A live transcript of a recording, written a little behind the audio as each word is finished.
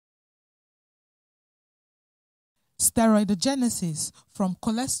Steroidogenesis from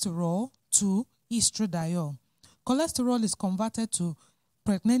cholesterol to estradiol. Cholesterol is converted to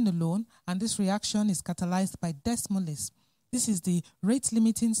pregnenolone, and this reaction is catalyzed by desmolase. This is the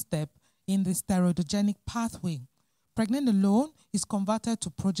rate-limiting step in the steroidogenic pathway. Pregnenolone is converted to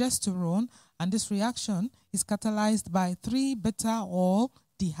progesterone, and this reaction is catalyzed by 3-beta-ol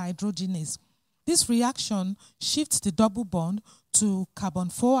dehydrogenase. This reaction shifts the double bond to carbon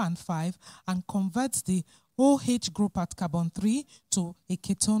 4 and 5 and converts the OH group at carbon 3 to a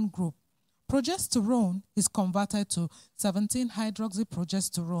ketone group. Progesterone is converted to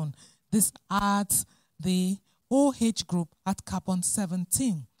 17-hydroxyprogesterone. This adds the OH group at carbon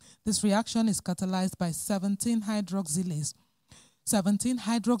 17. This reaction is catalyzed by 17-hydroxylase.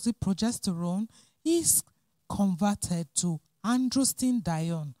 17-hydroxyprogesterone is converted to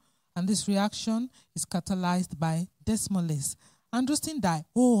androstenedione, and this reaction is catalyzed by desmolase.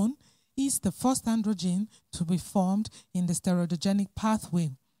 Androstenedione is the first androgen to be formed in the steroidogenic pathway.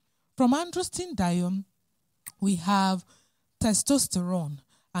 From androstenedione, we have testosterone,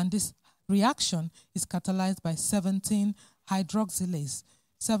 and this reaction is catalyzed by 17-hydroxylase.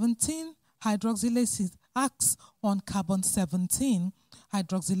 17-hydroxylase acts on carbon 17,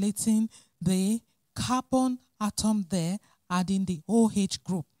 hydroxylating the carbon atom there, adding the OH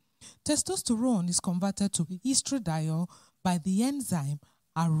group. Testosterone is converted to estradiol by the enzyme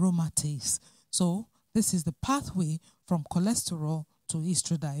aromatase. So this is the pathway from cholesterol to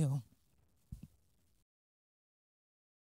estradiol.